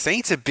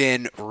 Saints have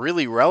been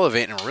really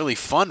relevant and really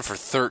fun for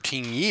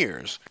 13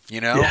 years,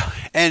 Yeah.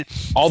 And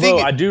although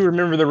I do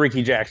remember the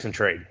Ricky Jackson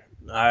trade.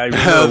 I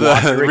remember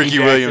the Ricky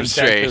Williams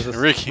trade.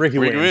 Ricky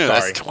Williams, sorry.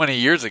 That's 20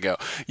 years ago.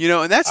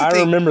 And that's the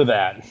thing. I remember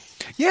that.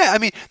 Yeah, I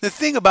mean, the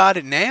thing about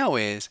it now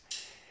is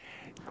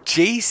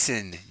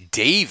Jason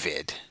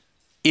David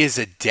is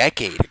a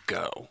decade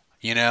ago,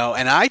 and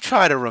I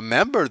try to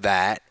remember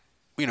that,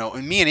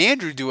 and me and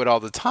Andrew do it all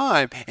the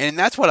time, and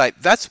that's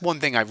one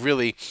thing I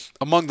really,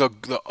 among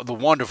the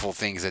wonderful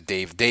things that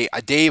Dave,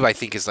 I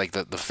think is like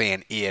the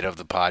fan id of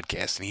the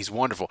podcast, and he's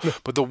wonderful.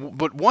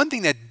 But one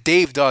thing that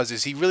Dave does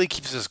is he really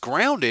keeps us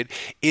grounded.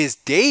 Is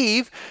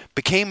Dave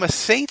became a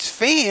Saints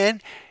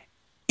fan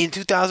in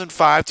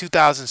 2005,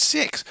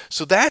 2006.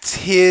 So that's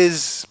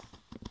his,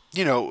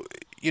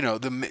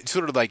 the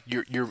sort of like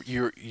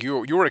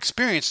your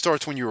experience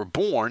starts when you were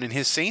born, and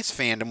his Saints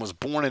fandom was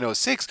born in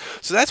 06.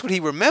 So that's what he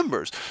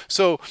remembers.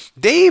 So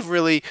Dave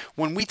really,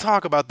 when we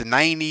talk about the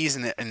 90s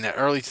and the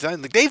early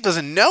 2000s, like, Dave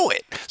doesn't know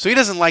it. So he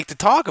doesn't like to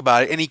talk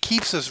about it, and he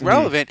keeps us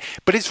relevant.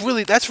 But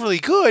that's really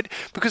good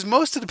because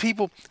most of the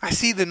people, I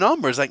see the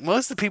numbers, like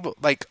most of the people,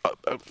 like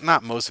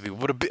not most of the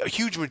people, but a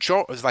huge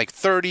majority is like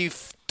 30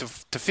 to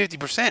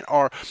 50%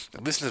 are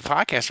listening to the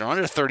podcast are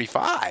under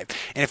 35.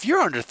 And if you're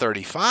under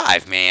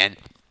 35, man,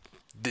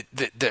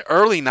 the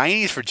early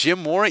 90s for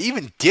Jim Mora,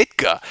 even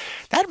Ditka,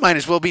 that might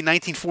as well be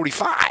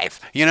 1945,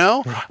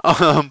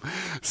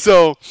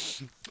 So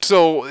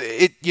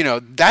it,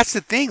 that's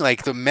the thing,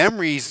 like the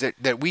memories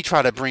that we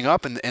try to bring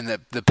up and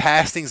the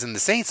past things in the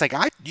Saints, like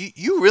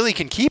you really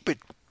can keep it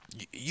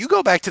you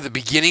go back to the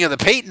beginning of the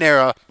Peyton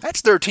era.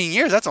 That's 13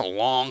 years. That's a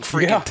long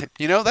freaking,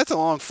 that's a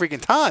long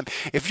freaking time.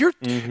 If you're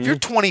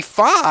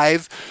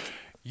 25,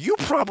 you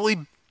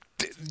probably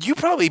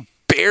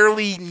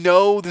barely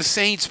know the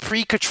Saints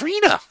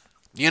pre-Katrina.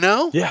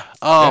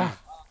 Yeah.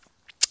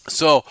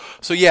 So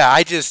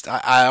yeah,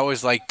 I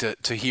always like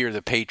to hear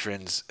the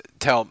patrons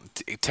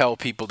tell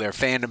people their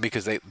fandom,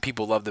 because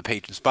people love the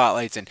patron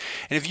spotlights, and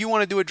if you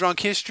want to do a drunk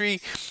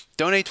history,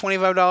 donate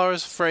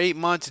 $25 for 8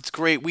 months. It's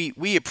great.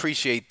 We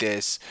appreciate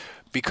this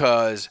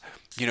because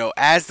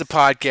as the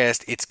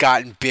podcast, it's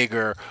gotten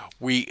bigger.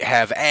 We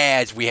have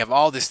ads, we have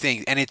all these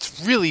things, and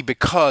it's really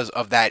because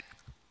of that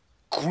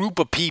group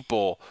of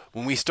people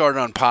when we started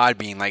on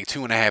Podbean like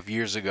 2.5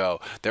 years ago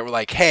that were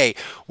like, hey,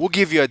 we'll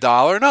give you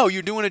 $1. No,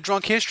 you're doing a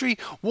drunk history,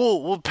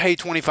 we'll pay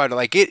 $25.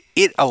 Like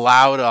it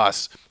allowed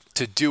us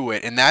to do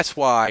it, and that's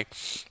why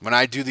when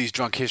I do these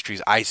drunk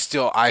histories, I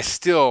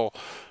still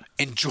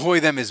enjoy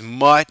them as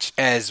much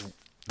as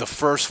the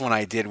first one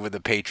I did with a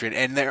patron.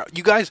 And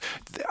you guys,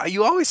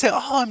 you always say,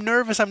 oh, I'm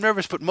nervous,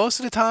 but most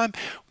of the time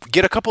we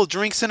get a couple of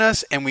drinks in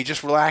us and we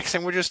just relax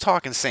and we're just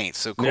talking Saints.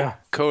 So yeah.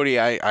 Cody,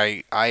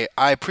 I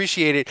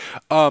appreciate it.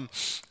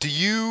 Do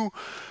you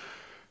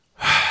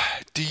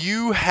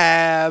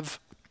have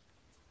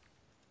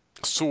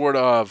sort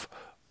of,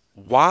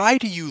 why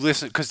do you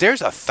listen? Because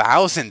there's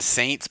 1,000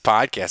 Saints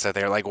podcasts out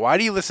there. Like, why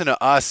do you listen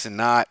to us and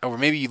not, or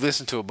maybe you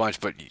listen to a bunch,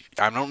 but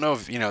I don't know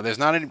if there's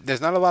not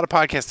a lot of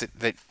podcasts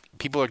that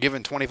people are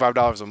giving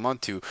 $25 a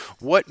month to.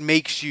 What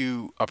makes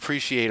you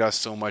appreciate us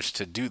so much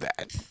to do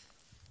that?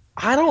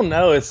 I don't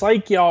know. It's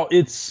like, y'all,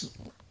 it's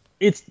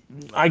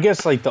I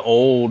guess like the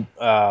old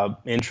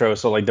intro,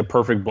 so like the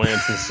perfect blend of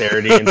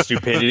sincerity and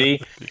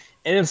stupidity.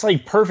 And it's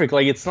like perfect.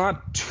 Like, it's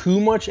not too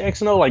much X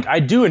and O. Like, I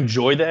do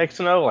enjoy the X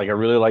and O. Like, I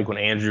really like when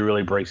Andrew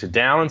really breaks it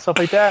down and stuff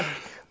like that.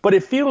 But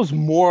it feels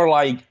more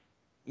like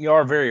you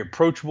are very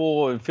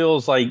approachable. It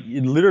feels like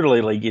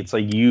literally like it's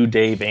like you,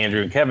 Dave,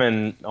 Andrew, and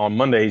Kevin on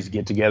Mondays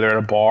get together at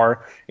a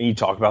bar and you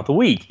talk about the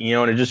week.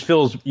 And it just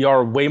feels you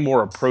are way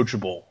more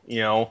approachable.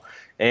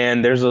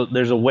 And there's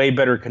a way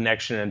better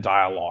connection and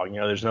dialogue.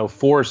 There's no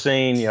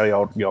forcing.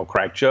 Y'all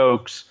crack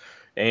jokes.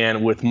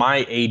 And with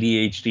my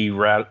ADHD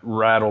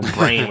rattled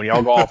brain, when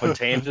y'all go off on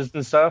tangents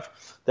and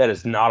stuff, that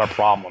is not a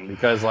problem,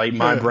 because like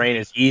my brain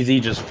is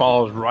easy, just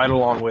follows right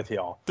along with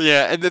y'all.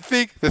 Yeah, and the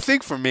thing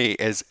for me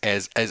is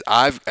as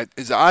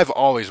I've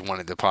always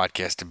wanted the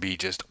podcast to be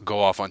just go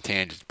off on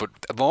tangents, but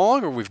the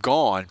longer we've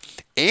gone,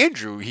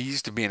 Andrew, he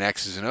used to be an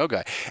X's and O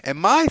guy, and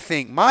my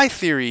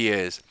theory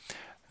is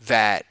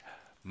that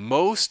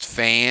most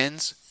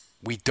fans,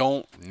 we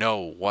don't know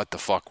what the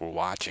fuck we're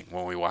watching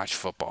when we watch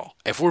football.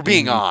 If we're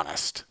being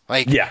honest.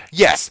 Like,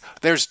 yes,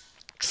 there's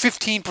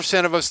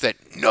 15% of us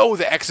that know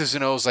the X's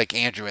and O's like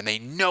Andrew, and they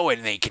know it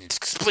and they can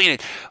explain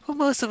it. But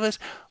most of us,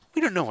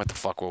 we don't know what the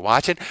fuck we're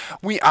watching.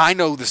 I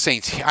know the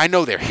Saints. I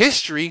know their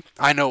history.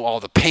 I know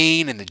all the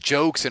pain and the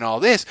jokes and all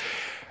this.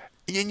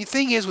 And the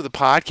thing is with a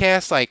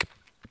podcast, like,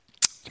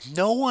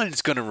 no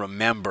one's going to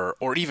remember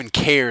or even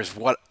cares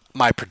what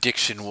my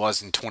prediction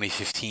was in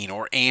 2015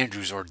 or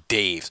Andrew's or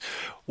Dave's.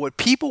 What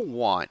people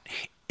want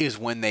is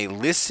when they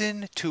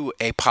listen to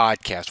a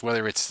podcast,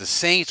 whether it's the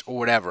Saints or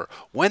whatever,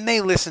 when they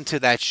listen to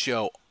that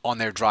show on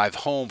their drive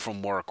home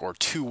from work or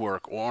to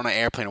work or on an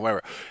airplane or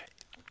whatever,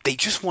 they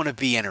just want to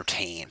be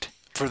entertained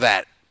for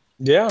that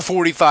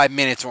 45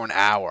 minutes or an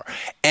hour.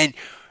 And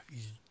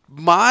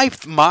my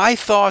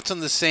thoughts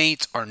on the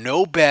Saints are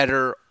no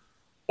better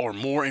or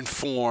more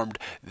informed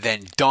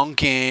than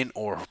Duncan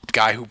or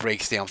guy who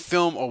breaks down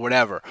film or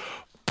whatever.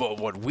 But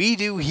what we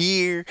do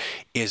here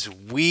is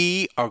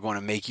we are going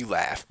to make you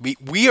laugh.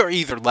 We are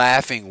either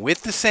laughing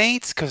with the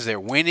Saints because they're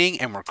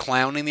winning and we're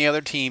clowning the other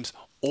teams,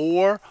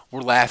 or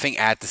we're laughing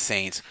at the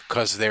Saints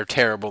because they're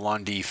terrible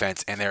on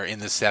defense and they're in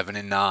the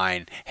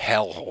 7-9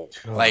 hellhole.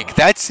 Like,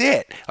 that's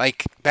it.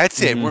 Like,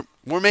 that's it.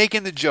 We're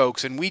making the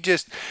jokes, and we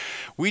just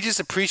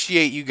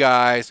appreciate you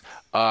guys.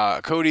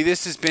 Cody,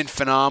 this has been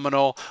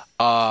phenomenal.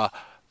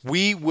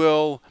 We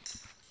will,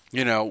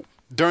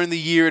 during the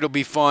year it'll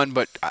be fun,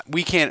 but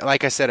we can't,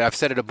 like I said, I've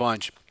said it a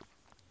bunch.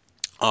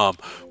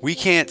 We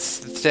can't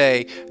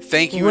say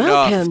thank you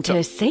Welcome enough.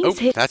 to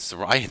Saints.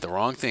 I hit the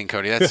wrong thing,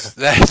 Cody. That's.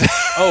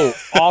 Oh,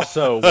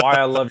 also, why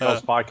I love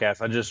y'all's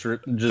podcast. I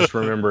just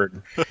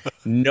remembered.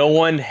 No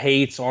one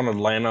hates on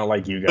Atlanta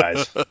like you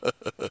guys,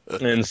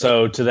 and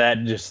so to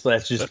that,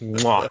 that's just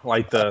mwah,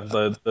 like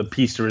the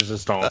piece de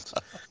resistance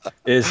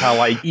is how,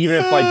 like,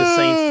 even if like the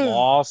Saints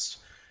lost.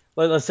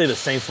 Let's say the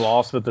Saints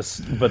lost, but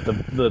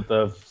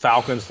the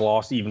Falcons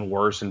lost even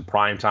worse in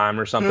prime time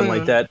or something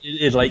like that.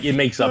 It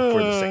makes up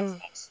for the Saints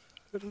loss.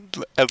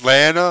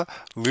 Atlanta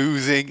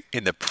losing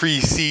in the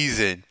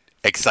preseason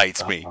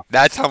excites me.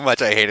 That's how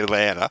much I hate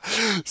Atlanta.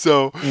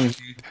 So,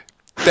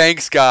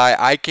 thanks, Guy.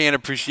 I can't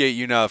appreciate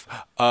you enough.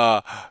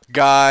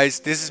 Guys,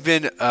 this has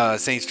been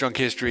Saints Drunk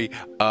History.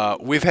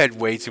 We've had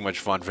way too much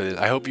fun for this.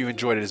 I hope you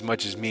enjoyed it as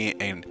much as me.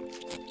 And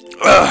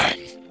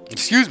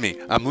Excuse me,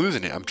 I'm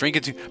losing it. I'm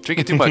drinking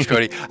too much,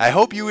 Cody. I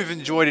hope you have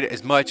enjoyed it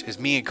as much as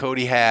me and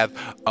Cody have.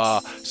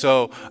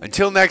 So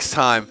until next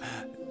time,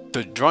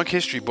 the Drunk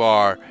History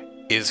Bar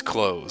is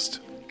closed.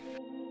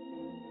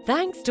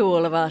 Thanks to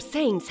all of our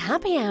Saints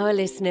Happy Hour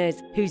listeners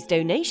whose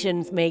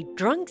donations made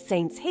Drunk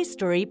Saints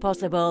history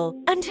possible.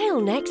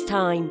 Until next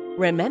time,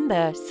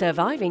 remember,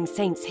 surviving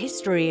Saints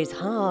history is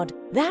hard.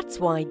 That's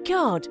why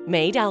God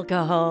made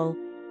alcohol.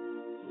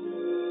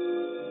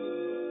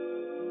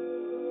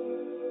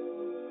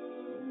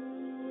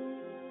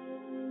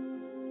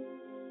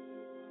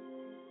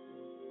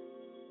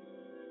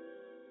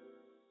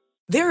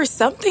 There are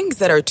some things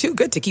that are too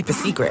good to keep a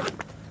secret.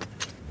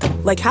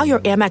 Like how your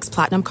Amex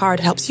Platinum card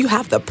helps you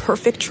have the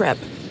perfect trip.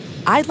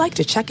 I'd like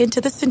to check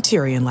into the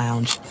Centurion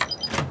Lounge.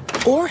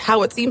 Or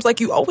how it seems like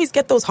you always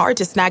get those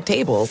hard-to-snag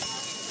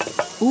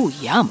tables. Ooh,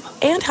 yum.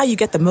 And how you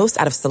get the most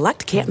out of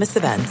select can't-miss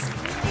events.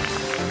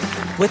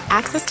 With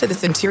access to the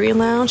Centurion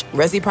Lounge,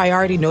 Resi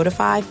Priority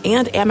Notified,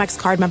 and Amex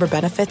card member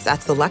benefits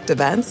at select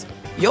events,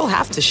 you'll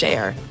have to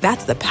share.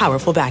 That's the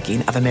powerful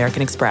backing of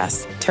American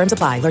Express. Terms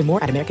apply. Learn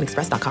more at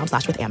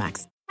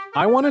americanexpress.com/withAmex.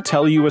 I want to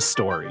tell you a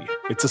story.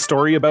 It's a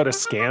story about a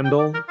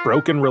scandal,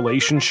 broken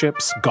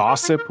relationships,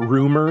 gossip,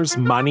 rumors,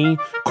 money,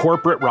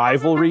 corporate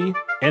rivalry,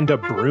 and a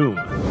broom.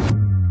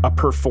 A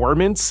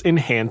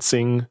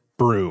performance-enhancing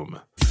broom.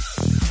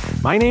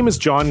 My name is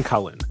John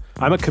Cullen.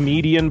 I'm a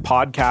comedian,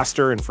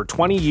 podcaster, and for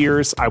 20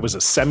 years, I was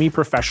a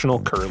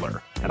semi-professional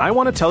curler. And I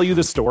want to tell you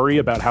the story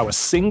about how a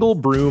single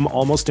broom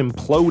almost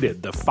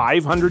imploded the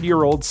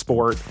 500-year-old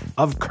sport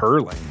of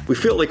curling. We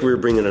felt like we were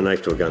bringing a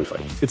knife to a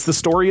gunfight. It's the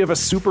story of a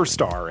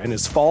superstar and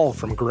his fall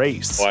from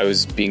grace. Well, I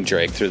was being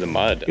dragged through the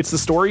mud. It's the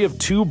story of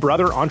two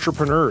brother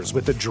entrepreneurs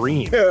with a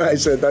dream. I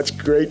said, that's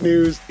great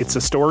news. It's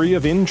a story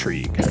of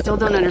intrigue. I still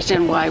don't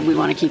understand why we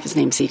want to keep his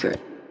name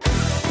secret.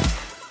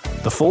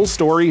 The full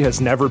story has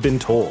never been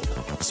told,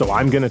 so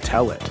I'm going to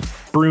tell it.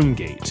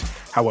 Broomgate,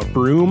 how a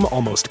broom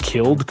almost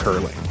killed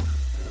curling.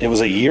 It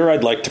was a year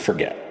I'd like to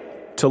forget.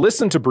 To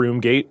listen to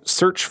Broomgate,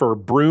 search for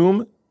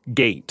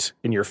Broomgate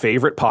in your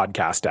favorite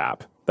podcast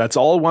app. That's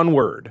all one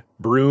word,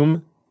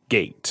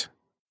 Broomgate.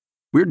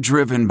 We're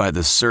driven by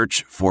the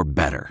search for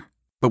better.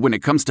 But when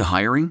it comes to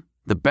hiring,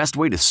 the best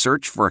way to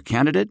search for a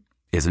candidate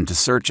isn't to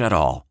search at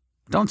all.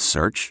 Don't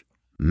search,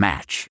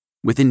 match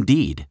with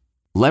Indeed.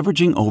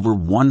 Leveraging over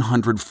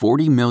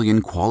 140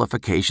 million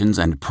qualifications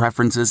and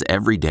preferences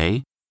every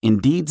day,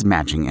 Indeed's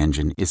matching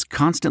engine is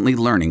constantly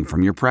learning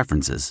from your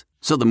preferences.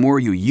 So the more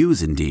you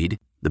use Indeed,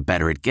 the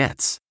better it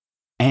gets.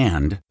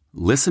 And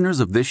listeners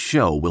of this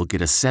show will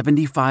get a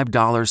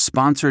 $75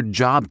 sponsored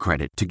job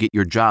credit to get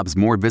your jobs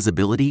more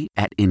visibility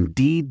at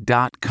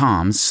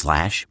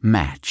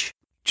Indeed.com/match.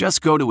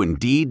 Just go to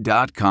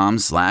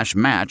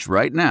Indeed.com/match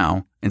right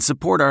now and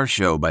support our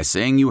show by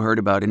saying you heard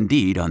about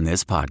Indeed on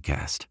this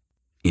podcast.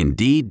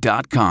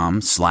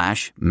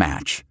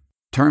 Indeed.com/match.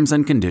 Terms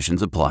and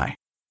conditions apply.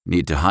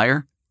 Need to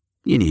hire?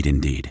 You need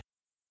Indeed.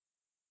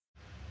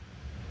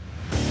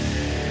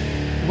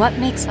 What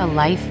makes a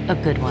life a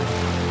good one?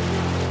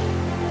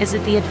 Is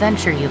it the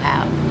adventure you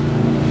have?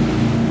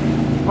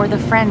 Or the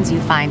friends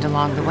you find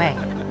along the way?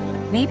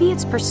 Maybe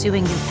it's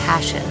pursuing your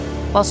passion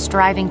while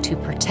striving to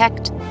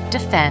protect,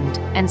 defend,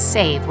 and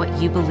save what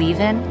you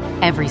believe in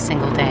every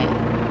single day.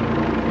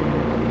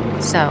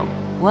 So,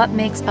 what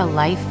makes a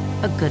life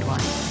a good one?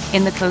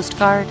 In the Coast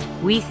Guard,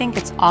 we think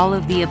it's all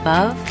of the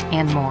above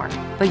and more,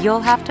 but you'll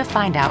have to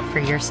find out for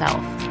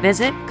yourself.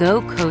 Visit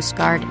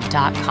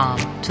GoCoastGuard.com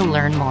to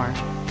learn more.